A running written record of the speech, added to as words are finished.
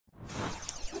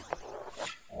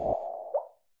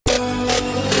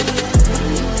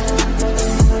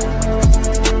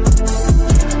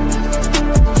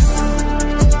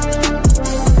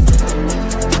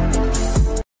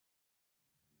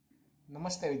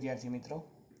વિદ્યાર્થી મિત્રો,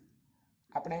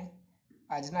 આપણે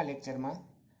આજના લેક્ચરમાં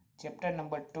chapter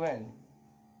number 12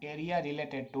 area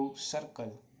related to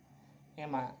circle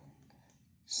એમાં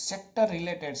સેક્ટર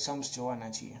રિલેટેડ સમ્સ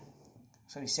જોવાના છીએ.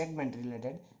 Sorry, segment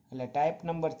related. એટલે ટાઈપ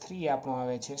નંબર 3 આપણો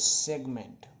આવે છે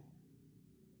સેગમેન્ટ.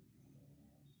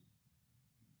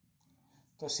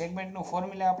 તો સેગમેન્ટનું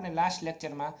ફોર્મ્યુલા આપણે લાસ્ટ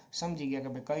લેક્ચરમાં સમજી ગયા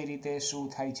કે ભાઈ કઈ રીતે શું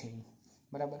થાય છે,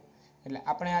 બરાબર. એટલે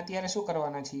આપણે અત્યારે શું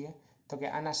કરવાના છીએ તો કે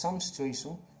આના સમ્સ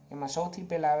જોઈશું. એમાં સૌથી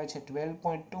પહેલાં આવે છે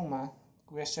 12.2માં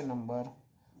ક્વેશ્ચન નંબર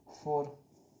 4.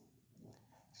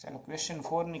 ચાલો ક્વેશ્ચન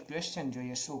 4ની ક્વેશ્ચન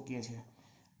જોઈએ શું કહે છે.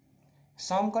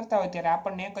 સમ કરતા હોય ત્યારે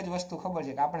આપણને એક જ વસ્તુ ખબર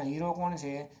છે કે આપણા હીરો કોણ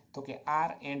છે તો કે આર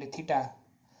એન્ડ થીટા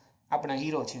આપણા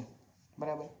હીરો છે,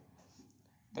 બરાબર.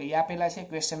 તો એ આપેલા છે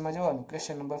ક્વેશ્ચનમાં જોવાનું.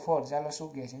 ક્વેશ્ચન નંબર 4 ચાલો શું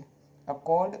કહે છે. અ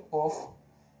cord of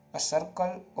a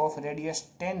circle of radius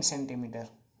 10 centimetre.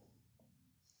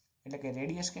 એટલે કે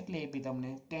રેડિયસ કેટલી આપી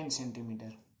તમને 10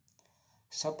 centimetre.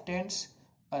 સબટેન્ડ્સ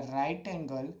a right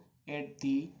angle at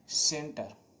the centre.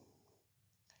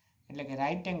 એટલે કે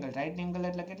રાઇટ એંગલ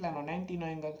એટલે કેટલાનો 90નો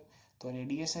એંગલ. તો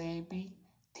રેડિયસ આપી,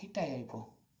 થીટા આપ્યો,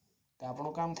 તો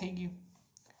આપણું કામ થઈ ગયું.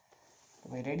 તો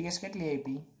ભાઈ રેડિયસ કેટલી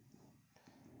આપી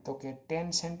તો કે 10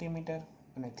 સેન્ટીમીટર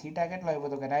અને થીટા કેટલો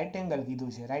આપ્યો તો કે રાઇટ એંગલ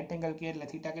કીધું છે. રાઇટ એંગલ કહે એટલે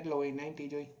થીટા કેટલો હોય 90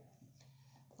 જોઈ.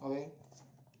 હવે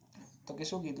તો કે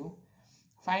શું કીધું,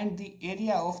 find the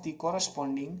area of the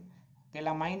corresponding.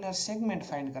 પહેલાં માઇનર સેગમેન્ટ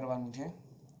ફાઇન્ડ કરવાનું છે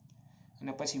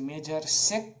અને પછી મેજર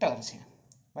સેક્ટર છે,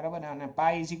 બરાબર. અને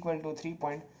પાઈ ઇઝ ઇક્વલ ટુ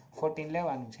 3.14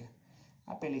 લેવાનું છે.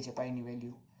 આપેલી છે પાઈની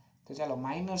વેલ્યુ. તો ચાલો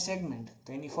માઇનર સેગમેન્ટ, તો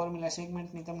એની ફોર્મ્યુલા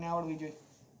સેગમેન્ટની તમને આવડવી જોઈએ.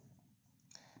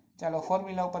 ચાલો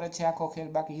ફોર્મ્યુલા ઉપર જ છે આખો ખેલ,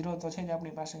 બાકી હીરો તો છે જ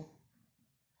આપણી પાસે.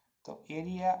 તો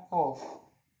area of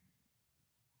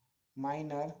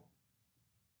minor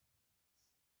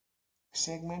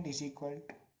segment is equal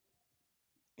to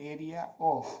area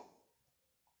of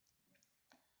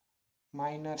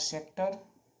minor sector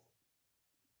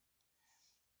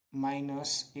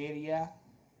minus area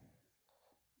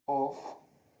of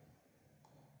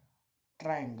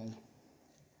triangle,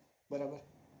 બરાબર.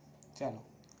 ચાલો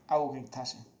આવું કંઈક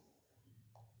થશે.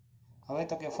 હવે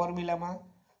તો કે ફોર્મ્યુલામાં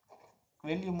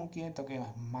વેલ્યુ મૂકીએ તો કે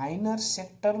માઇનર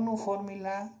સેક્ટરનું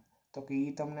ફોર્મ્યુલા તો કે એ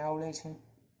તમને આવડે છે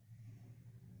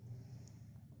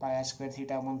પાયા square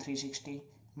theta upon 360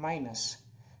 minus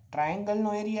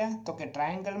ટ્રાયંગલનો area તો કે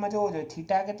ટ્રાયંગલમાં જોવો જોઈએ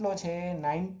થીટા કેટલો છે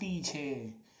 90 છે.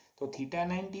 તો થીટા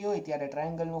 90 હોય ત્યારે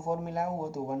ટ્રાયંગલનું ફોર્મ્યુલા આવું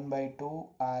હતું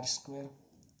 1/2r².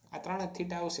 આ ત્રણ જ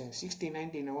થીટા આવશે 60,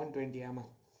 90 ને 120 આમાં,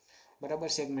 બરાબર.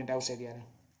 સેગમેન્ટ આવશે ત્યારે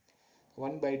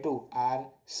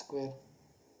 1/2r².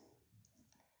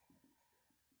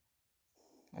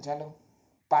 ચાલો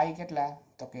પાઈ કેટલા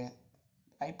તો કે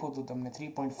આપ્યું હતું તમને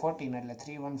 3.14 એટલે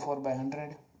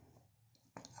 314/100.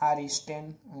 r is 10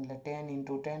 એટલે 10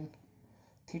 into 10.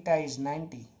 Theta is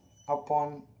 90 upon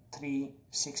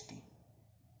 360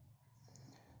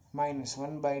 minus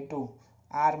 1/2.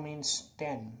 r means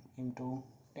 10 into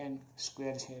 10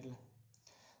 square છે એટલે.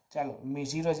 ચાલો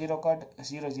 0 0 કટ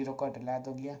 0 0 કટ એટલે આ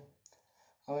તો ગયા.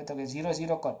 હવે તો કે 0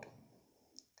 0 કટ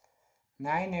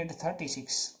 9 8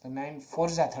 36 તો 9 4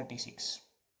 36.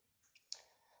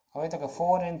 હવે તો કે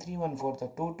 4 and 3 1 4 તો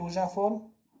 2 2 4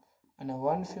 અને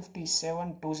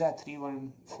 157 2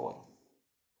 314,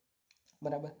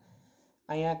 બરાબર.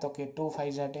 અહીંયા તો કે 2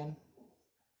 5 10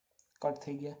 કટ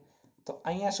થઈ ગયા. તો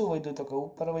અહીંયા શું વધ્યું તો કે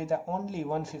ઉપર વધ્યા ઓનલી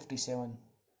 157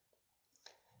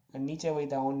 અને નીચે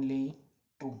વધ્યા ઓનલી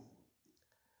 2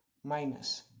 માઇનસ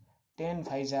 10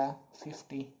 5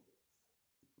 50,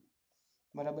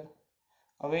 બરાબર.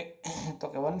 હવે તો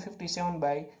કે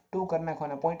 157/2 કરી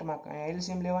નાખવાના. પોઈન્ટમાં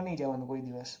એલસીએમ લેવા નહીં જવાનું કોઈ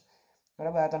દિવસ,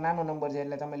 બરાબર. આ તો નાનો નંબર છે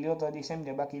એટલે તમે લ્યો તો હજી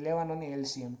સમજે, બાકી લેવાનો નહીં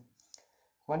એલસીએમ.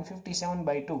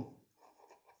 157/2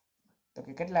 તો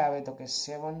કે કેટલા આવે તો કે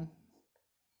 7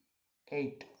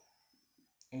 8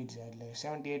 એટલે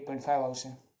 78.5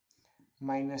 આવશે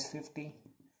માઇનસ 50.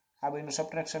 આ બેનું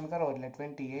સબટ્રેક્શન કરો એટલે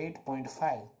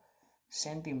 28.5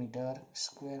 સેન્ટીમીટર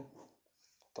સ્ક્વેર.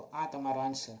 તો આ તમારો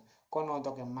આન્સર કોનો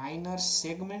હતો કે માઇનર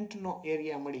સેગમેન્ટનો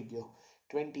એરિયા મળી ગયો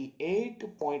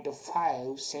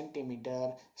 28.5 સેન્ટીમીટર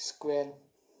સ્ક્વેર.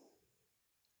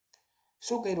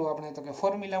 શું કર્યું આપણે તો કે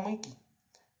ફોર્મ્યુલા મૂકી,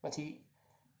 પછી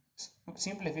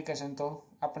સિમ્પ્લિફિકેશન તો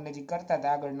આપણને જે કરતા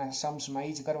હતા આગળના સમ્સમાં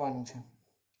એ જ કરવાનું છે,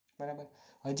 બરાબર.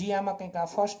 હજી આમાં કંઈક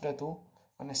આ ફર્સ્ટ હતું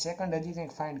અને સેકન્ડ હજી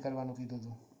કંઈક ફાઇન્ડ કરવાનું કીધું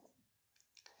હતું.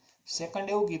 સેકન્ડ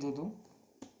એવું કીધું હતું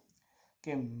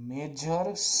કે મેજર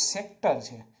સેક્ટર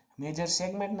છે, મેજર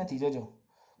સેગમેન્ટ નથી. જોજો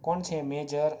કોણ છે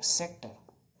મેજર સેક્ટર.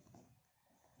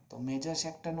 તો મેજર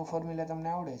સેક્ટરનું ફોર્મ્યુલા તમને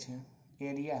આવડે છે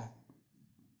એરિયા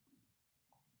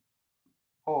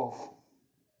ઓફ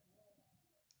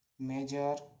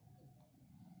મેજર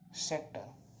સેક્ટર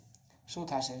શું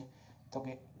થશે તો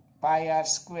કે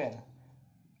πr²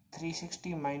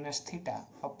 360 માઇનસ થીટા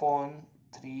અપોન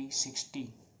 360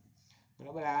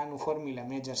 બરાબર. આનું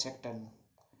ફોર્મ્યુલા મેજર સેક્ટરનું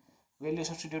વેલ્યુ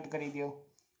સબસ્ટિટ્યુટ કરી દો.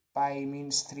 પાઈ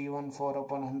means 314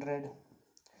 upon 100,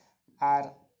 r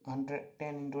 10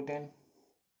 into 10,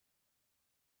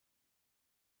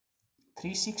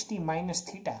 360 minus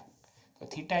theta, so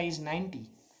theta is 90,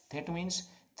 that means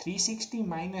 360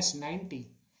 minus 90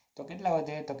 તો કેટલા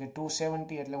વધે તો કે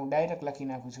 270 એટલે હું ડાયરેક્ટ લખી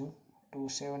નાખું છું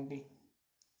 270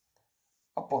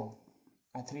 અપોન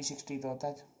આ 360 તો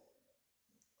હતા જ.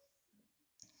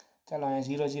 ચાલો અહીંયા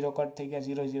 0 0 કટ થઈ ગયા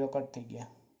 0 0 કટ થઈ ગયા.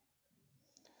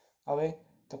 હવે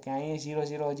તો કે અહીંયા 0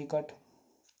 0 હજી કટ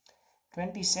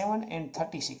 27 and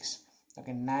 36 તો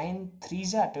કે 9 3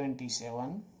 જા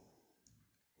 27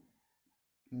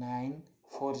 9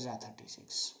 4 જા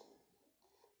 36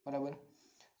 બરાબર.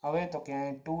 હવે તો કે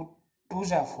 2 2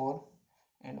 જા 4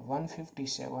 and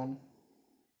 157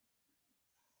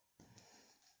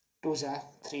 2 જા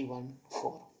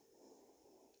 314.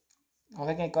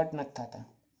 હવે કંઈ કટ નથી થતા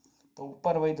તો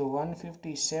ઉપર વધ્યું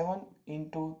 157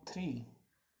 into 3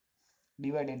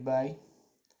 divided by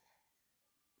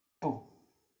 2.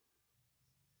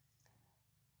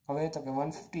 હવે તો કે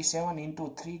 157 into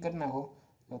 3 કરી નાખો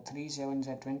તો 3 7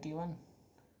 જા 21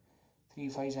 3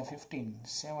 5 જા 15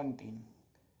 17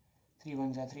 3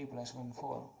 1 જા 3 plus 1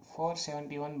 4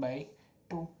 471 by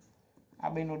 2.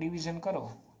 આ બેનું ડિવિઝન કરો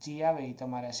જે આવે એ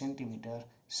તમારા સેન્ટીમીટર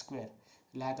સ્ક્વેર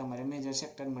એટલે આ તમારે મેજર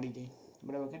સેક્ટર મળી જાય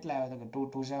બરાબર. કેટલા આવે તો કે 2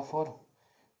 2 જા 4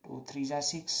 2 3 જા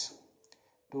 6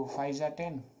 2 5 જા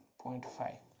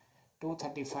 10.5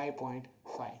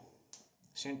 235.5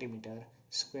 સેન્ટીમીટર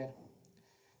સ્ક્વેર.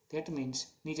 ધેટ મીન્સ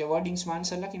નીચે વર્ડિંગ્સમાં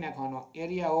આન્સર લખી નાખવાનો.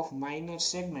 Area of minor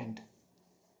segment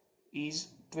is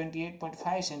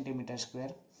 28.5 centimetre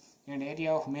square and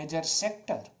area of major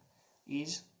sector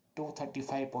is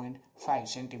 235.5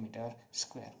 centimetre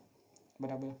square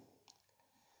બરાબર.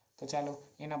 તો ચાલો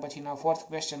એના પછીના 4th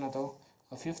ક્વેશ્ચન હતો.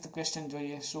 5th ક્વેશ્ચન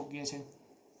જોઈએ શું કહે છે.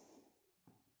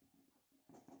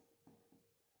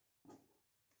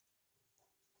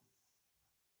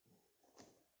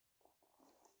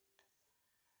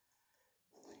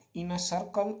 In a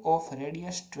circle of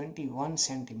radius 21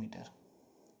 centimeter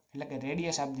એટલે કે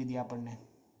રેડિયસ આપી દીધી આપણને.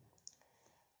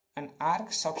 an arc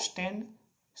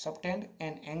subtend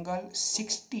an angle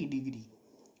 60 degree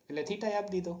એટલે થીટા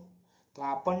આપી દીધો તો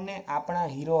આપણને આપણા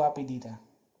હીરો આપી દીધા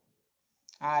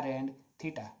r and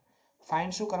થીટા.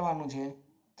 ફાઇન્ડ શું કરવાનું છે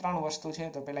 3 વસ્તુ છે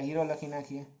તો પહેલા હીરો લખી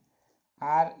નાખીએ.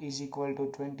 r is equal to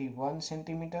 21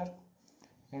 centimeter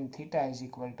and theta is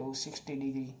equal to 60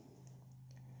 degree.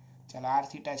 ચાલો r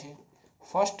થીટા છે.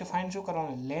 ફર્સ્ટ ફાઇન્ડ શું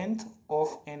કરવાનું લેન્થ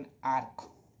ઓફ એન આર્ક.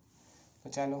 તો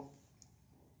ચાલો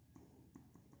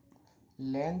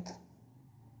લેન્થ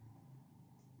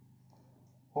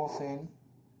ઓફ એન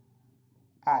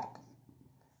આર્ક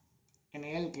એને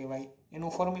એલ કહેવાય.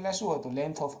 એનું ફોર્મ્યુલા શું હતું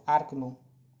લેન્થ ઓફ આર્કનું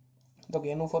તો કે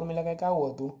એનું ફોર્મ્યુલા કંઈક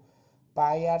આવું હતું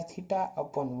પાઈ આર થીટા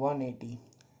અપોન 180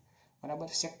 બરાબર.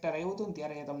 સેક્ટર આવ્યું હતું ને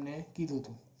ત્યારે તમને કીધું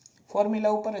હતું.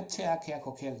 ફોર્મ્યુલા ઉપર જ છે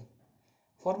આખો ખેલ.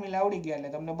 ફોર્મ્યુલા આવડી ગયા એટલે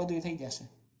તમને બધું થઈ જશે.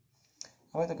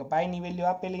 હવે તો કે પાઈની વેલ્યુ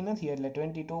આપેલી નથી એટલે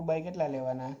 22 બાય કેટલા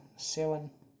લેવાના 7.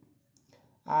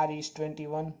 r is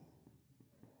 21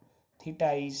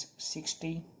 theta is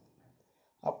 60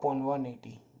 upon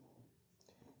 180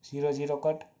 0 0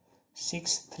 cut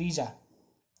 6 3 જા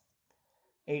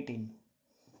 18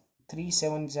 3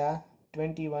 7 જા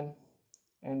 21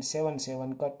 and 7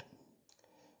 7 કટ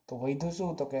તો વધ્યું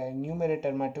શું તો કે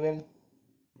ન્યુમેરેટરમાં 12.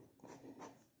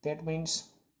 that means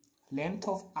length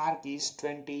of arc is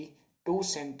 22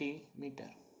 centimeter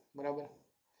બરાબર.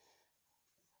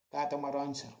 આ તમારો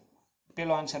આન્સર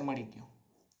પેલો આન્સર મળી ગયો.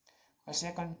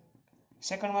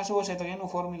 સેકન્ડમાં શું હશે તો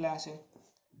એનું ફોર્મ્યુલા હશે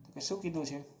તો કે શું કીધું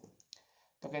છે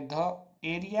તો કે the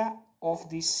area of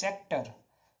the sector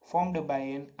formed by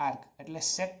N arc એટલે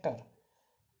સેક્ટર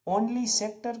ઓનલી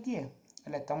સેક્ટર કહે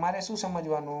એટલે તમારે શું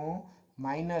સમજવાનું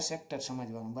માઇનર સેક્ટર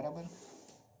સમજવાનું બરાબર.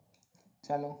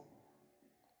 ચાલો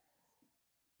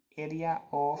area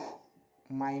of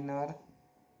minor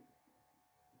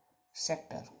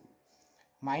sector.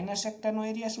 Minor સેક્ટરનો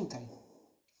area શું થાય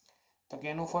તો કે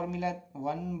એનું ફોર્મ્યુલા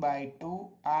 1/2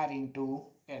 r into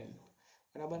l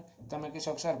બરાબર. તમે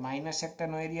કહેશો સર માઇનર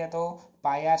સેક્ટરનો એરિયા તો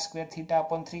પાઈ આર સ્ક્વેર થીટા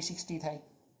અપોન 360 થાય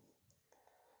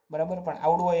બરાબર. પણ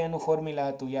આવડું હોય એનું ફોર્મ્યુલા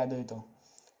હતું યાદ હોય તો.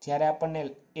 જ્યારે આપણને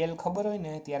એલ ખબર હોય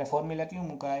ને ત્યારે ફોર્મ્યુલા કયું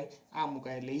મુકાય આ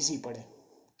મુકાય એટલે ઇઝી પડે.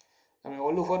 તમે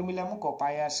ઓલું ફોર્મ્યુલા મૂકો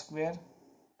પાઈ આર સ્ક્વેર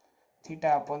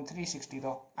થીટા અપોન 360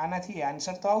 તો આનાથી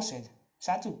આન્સર તો આવશે જ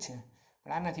સાચું જ છે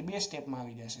પણ આનાથી 2 સ્ટેપમાં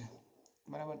આવી જશે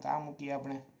બરાબર. તો આ મૂકીએ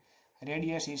આપણે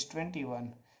radius is 21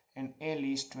 and L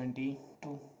is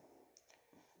 22.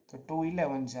 So 2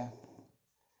 11s are.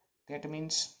 That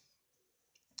means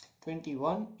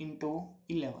 21 into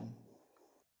 11.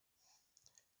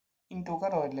 Into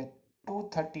કરો એટલે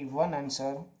 231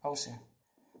 આન્સર આવશે.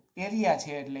 એરિયા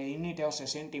છે એટલે યુનિટ આવશે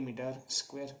સેન્ટીમીટર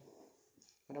સ્ક્વેર.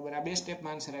 બરાબર, આ બે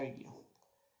સ્ટેપમાં આન્સર આવી ગયો.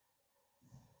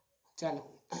 ચાલો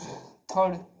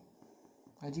થર્ડ,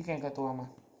 હજી કંઈક હતું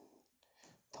આમાં.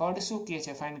 થર્ડ શું કહે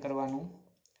છે ફાઇન્ડ કરવાનું?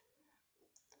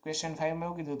 ક્વેશ્ચન 5માં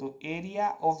એવું કીધું હતું,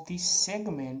 area of the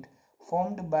segment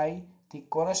formed by the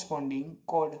corresponding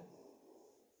code.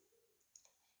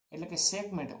 એટલે કે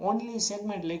સેગમેન્ટ, ઓનલી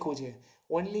સેગમેન્ટ લખ્યું છે.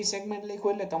 ઓનલી સેગમેન્ટ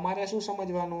લખ્યું એટલે તમારે શું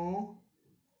સમજવાનું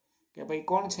કે ભાઈ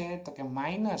કોણ છે, તો કે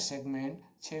માઇનર સેગમેન્ટ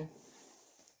છે.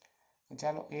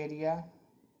 ચાલો, એરિયા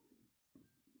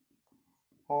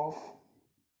ઓફ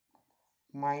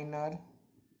માઇનર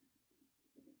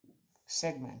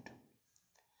સેગમેન્ટ.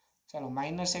 ચાલો,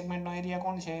 માઇનર સેગમેન્ટનો એરિયા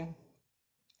કોણ છે,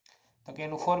 તો કે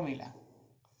એનું ફોર્મ્યુલા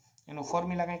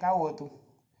કંઈક આવું હતું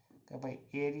કે ભાઈ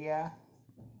area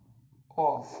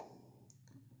of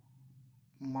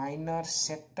minor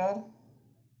sector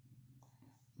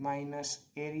minus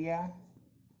area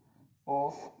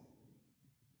of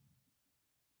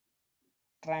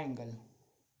triangle.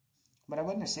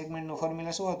 બરાબર ને? સેગમેન્ટનું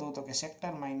ફોર્મ્યુલા શું હતું, તો કે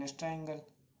સેક્ટર માઇનસ ટ્રાયંગલ.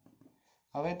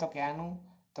 હવે તો કે આનું,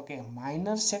 તો કે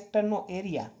માઇનર સેક્ટરનો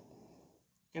એરિયા,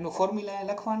 એનું ફોર્મ્યુલા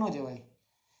લખવા ન જવાય.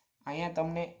 અહીંયા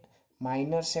તમને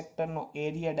માઇનર સેક્ટરનો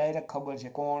એરિયા ડાયરેક્ટ ખબર છે,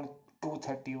 કોણ?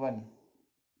 231.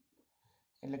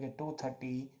 એટલે કે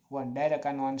 231 ડાયરેક્ટ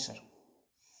આનો આન્સર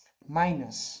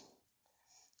માઇનસ.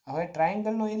 હવે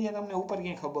ટ્રાયંગલનો એરિયા તમને ઉપર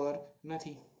ક્યાંય ખબર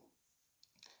નથી,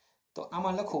 તો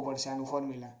આમાં લખવું પડશે આનું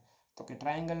ફોર્મ્યુલા. તો કે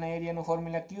ટ્રાયંગલના એરિયાનું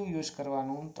ફોર્મ્યુલા કયું યુઝ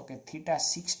કરવાનું, તો કે થીટા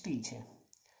 60 છે.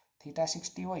 થીટા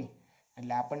 60 હોય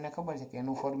એટલે આપણને ખબર છે કે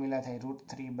એનું ફોર્મ્યુલા થાય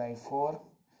 √3/4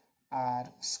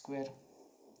 r².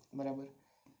 બરાબર,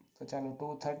 તો ચાલો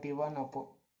 231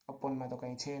 અપોનમાં તો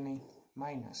કંઈ છે નહીં,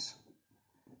 માઇનસ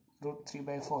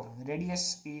 √3/4. રેડિયસ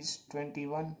ઇઝ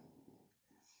 21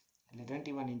 એટલે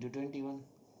 21 × 21.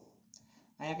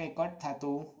 અહીંયા કંઈ કટ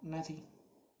થતું નથી.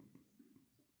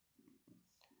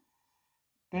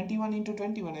 21 ×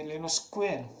 21 એટલે એનો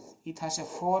સ્ક્વેર એ થશે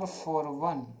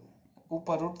 441.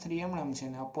 ઉપર √3 એમણામ છે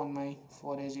ને અપોનમાં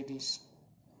 4 એઝ ઇટ ઇઝ.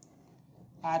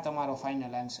 આ તમારો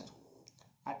ફાઇનલ આન્સર,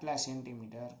 આટલા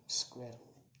સેન્ટીમીટર સ્ક્વેર.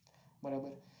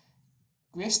 બરાબર,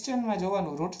 ક્વેશ્ચનમાં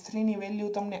જોવાનું √3ની વેલ્યુ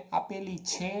તમને આપેલી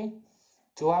છે,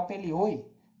 જો આપેલી હોય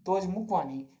તો જ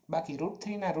મૂકવાની, બાકી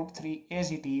 √3ના √3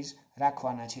 એઝ ઇટ ઇઝ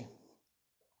રાખવાના છે.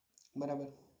 બરાબર,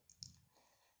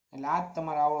 એટલે આ જ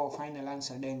તમારો આવડો ફાઇનલ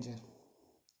આન્સર ડેન્જર.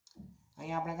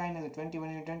 અહીંયા આપણે કાંઈ નથી,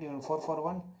 21 × 21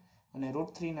 441 અને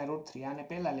 √3ના √3 આને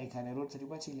પહેલાં લખ્યા અને √3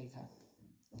 પછી લખ્યા,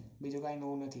 બીજું કાંઈ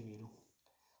નવું નથી કર્યું.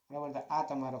 બરાબર, તો આ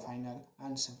તમારો ફાઇનલ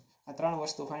આન્સર. આ 3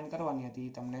 વસ્તુ ફાઇન્ડ કરવાની હતી,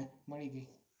 એ તમને મળી ગઈ.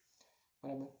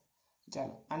 બરાબર,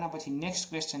 ચાલો આના પછી નેક્સ્ટ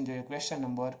ક્વેશ્ચન જોઈએ, ક્વેશ્ચન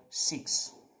નંબર 6.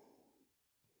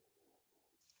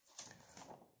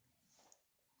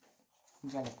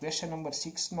 ચાલો ક્વેશ્ચન નંબર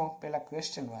 6નો પહેલા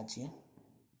ક્વેશ્ચન વાંચીએ.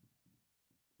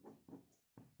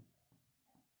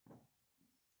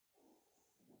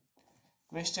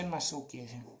 ક્વેશ્ચનમાં શું કહે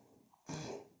છે?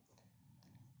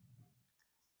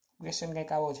 ક્વેશ્ચન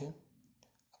કંઈક આવો છે,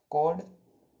 code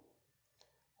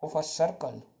of a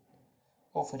circle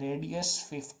of radius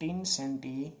 15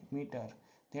 centimetre.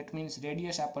 That means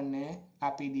radius આપણને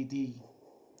આપી દીધી.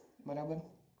 બરાબર,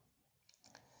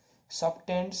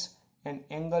 સબટેન્સ એન્ડ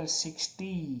એંગલ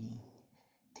 60,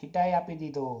 થીટાએ આપી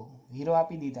દીધો, 0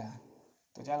 આપી દીધા.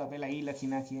 તો ચાલો પહેલાં એ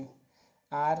લખી નાખીએ.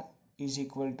 r is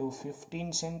equal to 15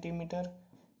 centimetre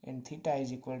and theta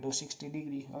is equal to 60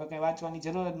 degree. હવે કંઈ વાંચવાની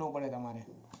જરૂર જ ન પડે તમારે,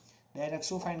 ડાયરેક્ટ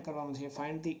શું ફાઇન્ડ કરવાનું છે?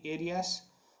 Find the areas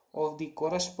of the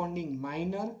corresponding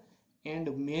minor and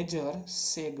major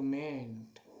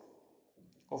segment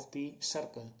of the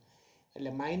circle.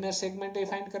 એટલે માઇનર સેગમેન્ટ એ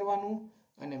ફાઇન્ડ કરવાનું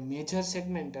અને મેજર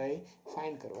સેગમેન્ટ એ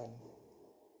ફાઇન્ડ કરવાનું.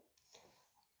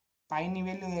 પાઈની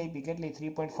વેલ્યુ આપી કેટલી?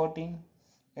 3.14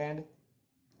 એન્ડ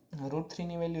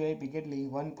 √3ની વેલ્યુ આપી કેટલી?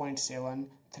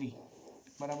 1.73.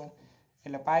 બરાબર,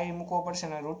 એટલે પાઈ મૂકવો પડશે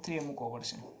અને √3 મૂકવો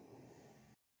પડશે.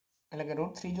 એટલે કે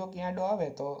 √3 જો ક્યાં આડો આવે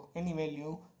તો એની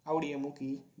વેલ્યુ આવડીએ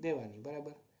મૂકી દેવાની.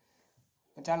 બરાબર,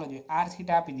 ચાલો જોઈએ. r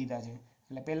થીટા આપી દીધા છે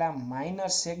એટલે પહેલાં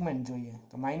માઇનર સેગમેન્ટ જોઈએ.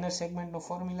 તો માઇનર સેગમેન્ટનું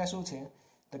ફોર્મ્યુલા શું છે?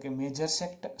 તો કે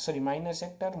માઇનર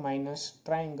સેક્ટર માઇનસ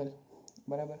ટ્રાયંગલ.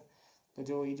 બરાબર, તો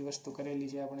જો એ જ વસ્તુ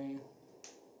કરેલી છે આપણે.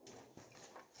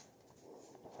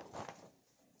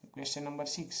 ક્વેશ્ચન નંબર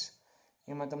 6,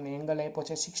 એમાં તમને એંગલ આપ્યો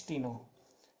છે 60નો,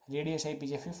 રેડિયસ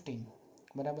આપી છે 15.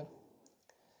 બરાબર,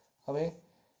 હવે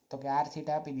તો કે r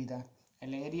થીટા આપી દીધા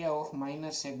એટલે area of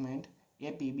minor segment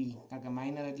APB, કારણ કે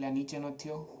માઇનર એટલે આ નીચેનો જ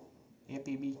થયો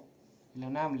એપીબી, એટલે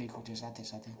નામ લખ્યું છે સાથે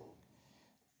સાથે.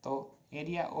 તો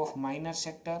area of minor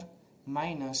sector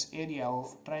minus area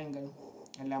of triangle,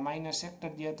 એટલે આ માઇનર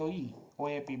સેક્ટર જે હતો એ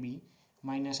ઓએપીબી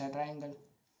માઇનસ આ ટ્રાયંગલ.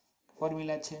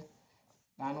 ફોર્મ્યુલા છે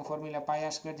આનું ફોર્મ્યુલા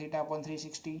પાયા સ્ક્વેર થીટા અપોન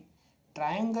 360.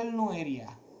 ટ્રાયંગલનો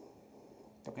એરિયા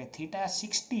તો કે થીટા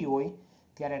 60 હોય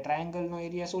ત્યારે ટ્રાયંગલનો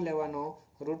એરિયા શું લેવાનો?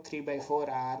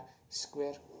 √3/4r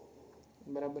square.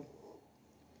 બરાબર.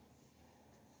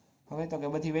 હવે તો કે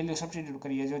બધી વેલ્યુ સબસ્ટિટ્યુટ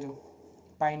કરીએ. જોજો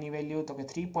પાઈની વેલ્યુ તો કે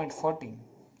 3.14,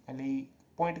 એટલે એ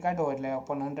પોઈન્ટ કાઢો એટલે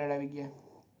અપોન 100 આવી ગયા.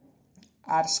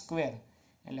 આર સ્ક્વેર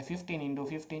એટલે 15 ×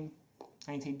 15,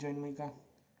 અહીંથી જોઈને મૂક્યા.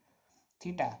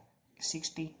 થીટા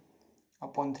 60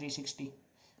 અપોન 360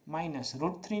 માઇનસ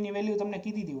 √3 ની વેલ્યુ તમને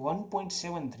કીધી હતી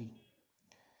 1.73,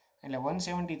 એટલે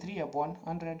 173 અપોન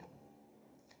 100.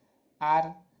 આર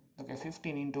તો કે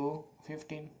 15 ×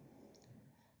 15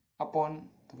 અપોન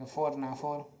તો કે 4 ના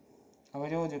 4. હવે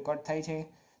જોવો જે કટ થાય છે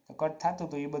તો કટ થતું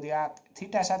તો એ બધી આ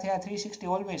થીટા સાથે આ 360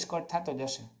 ઓલવેઝ કટ થતો જ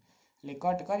હશે, એટલે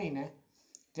કટ કરીને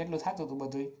જેટલું થતું હતું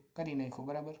બધું કરી નાખ્યું.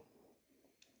 બરાબર.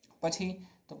 પછી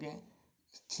તો કે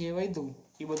જે વધ્યું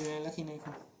એ બધું અહીંયા લખી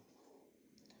નાખ્યું.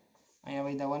 અહીંયા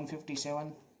વધ્યા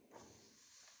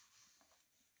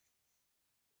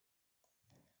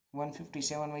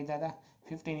 157 વધ્યા હતા.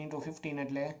 15 × 15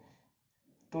 એટલે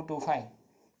 225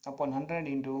 અપોન 100 ×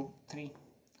 3,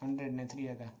 103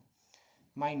 હતા.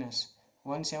 Minus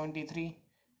 173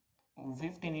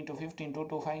 15 × 15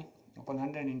 225 upon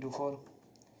 100 × 4.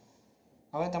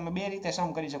 હવે તમે બે રીતે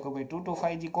સમ કરી શકો ભાઈ.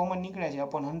 225 જે કોમન નીકળે છે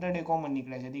અપોન 100 એ કોમન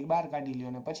નીકળે છે, એ બહાર કાઢી લ્યો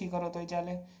અને પછી કરો તોય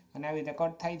ચાલે, અને આવી રીતે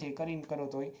કટ થાય છે કરીને કરો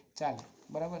તોય ચાલે.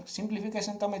 બરાબર.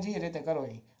 સિમ્પ્લિફિકેશન તમે જે રીતે કરો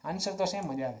એ આન્સર તો સેમ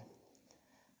જ આવે.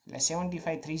 એટલે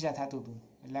 75 ત્રીજા થતું હતું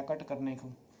એટલે આ કટ કરી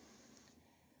નાખ્યું.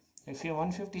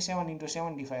 157 ×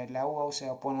 75 એટલે આવું આવશે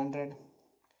અપોન 100.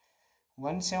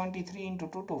 173 ×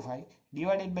 225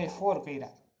 ડિવાઇડેડ બાય 4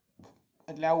 કર્યા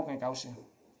એટલે આવું કંઈક આવશે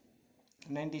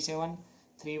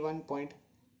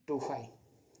 9731.25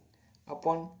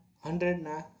 અપોન 100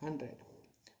 ના 100.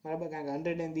 બરાબર. કારણ કે 100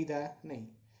 એને દીધા નહીં.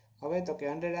 હવે તો કે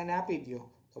 100 આને આપી દો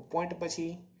તો પોઈન્ટ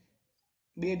પછી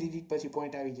 2 ડિજિટ પછી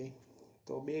પોઈન્ટ આવી જાય,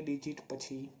 તો 2 ડિજિટ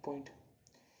પછી પોઈન્ટ.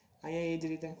 અહીંયા એ જ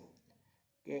રીતે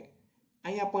કે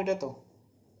અહીંયા પોઈન્ટ હતો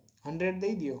 100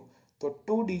 દઈ દો તો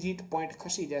 2 ડિજિટ પોઈન્ટ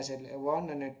ખસી જશે, એટલે 1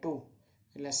 અને 2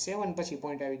 એટલે 7 પછી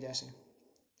પોઈન્ટ આવી જશે,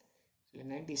 એટલે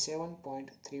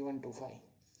 97.3125.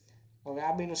 હવે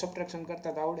આ બેનું સબટ્રેક્શન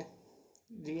કરતા તો આવડે,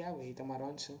 જે આવે એ તમારો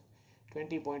આન્સર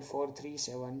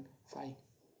 20.4375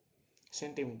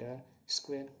 સેન્ટીમીટર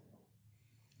સ્ક્વેર.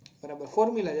 બરાબર.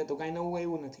 ફોર્મ્યુલા જ હતું, કાંઈ નવું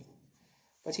આવ્યું નથી.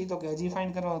 પછી તો કે હજી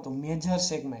ફાઇન્ડ કરવાનું હતું મેજર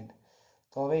સેગમેન્ટ.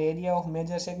 તો હવે એરિયા ઓફ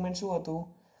મેજર સેગમેન્ટ શું હતું?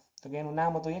 તો કે એનું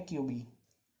નામ હતું એક્યુબી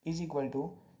ઇઝ ઇક્વલ ટુ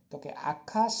તો કે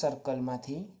આખા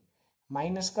સર્કલમાંથી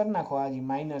માઇનસ કરી નાખો આ જે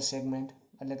માઇનર સેગમેન્ટ,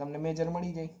 એટલે તમને મેજર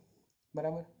મળી જાય.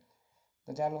 બરાબર.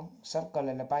 તો ચાલો સર્કલ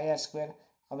એટલે પાયા સ્ક્વેર.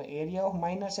 હવે એરિયા ઓફ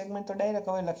માઇનર સેગમેન્ટ તો ડાયરેક્ટ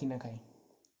હવે લખી નખાય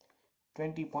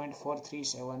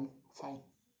 20.4375,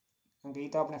 કારણ કે એ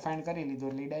તો આપણે ફાઇન્ડ કરી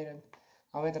લીધું એટલે ડાયરેક્ટ.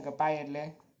 હવે તો કે પાય એટલે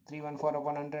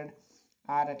 314/100,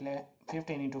 આર એટલે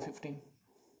 15 × 15.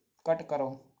 કટ કરો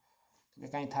કે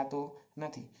કાંઈ થતું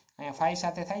નથી. અહીંયા 5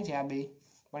 સાથે થાય છે આ બે,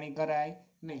 પણ એ કરાય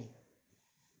નહીં.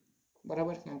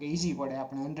 બરાબર. કારણ કે ઇઝી પડે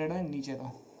આપણે 100 હોય ને નીચે તો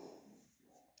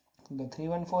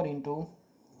 314 ×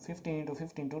 15 ×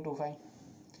 15 225,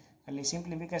 એટલે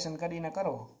સિમ્પ્લિફિકેશન કરીને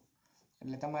કરો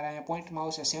એટલે તમારે અહીંયા પોઈન્ટમાં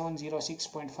આવશે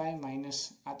 706.5 માઇનસ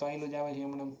આ તો આવેલું જ આવે છે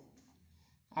હમણાં.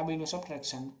 આ બેનું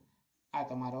સબટ્રેક્શન, આ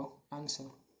તમારો આન્સર.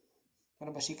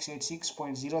 બરાબર.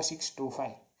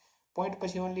 686.0625. પોઈન્ટ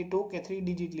પછી ઓનલી 2 કે 3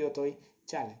 ડિજિટ લ્યો તોય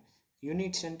ચાલે.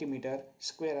 યુનિટ સેન્ટીમીટર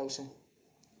સ્ક્વેર આવશે.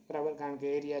 બરાબર. કારણ કે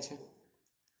એરિયા છે.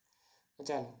 તો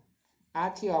ચાલો આ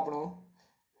થયો આપણો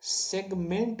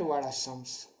સેગમેન્ટવાળા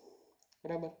સમ્સ.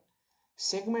 બરાબર.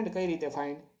 સેગમેન્ટ કઈ રીતે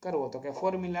ફાઇન્ડ કરવો? તો કે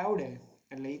ફોર્મ્યુલા આવડે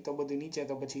એટલે એ તો બધું નીચે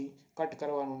તો પછી કટ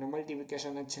કરવાનું ને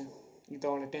મલ્ટિપ્લિકેશન જ છે, એ તો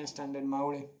આપણે 10th સ્ટાન્ડર્ડમાં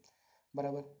આવડે.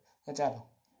 બરાબર. તો ચાલો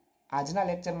આજના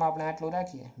લેક્ચરમાં આપણે આટલું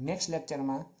રાખીએ. નેક્સ્ટ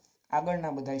લેક્ચરમાં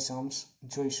આગળના બધા સમ્સ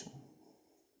જોઈશું.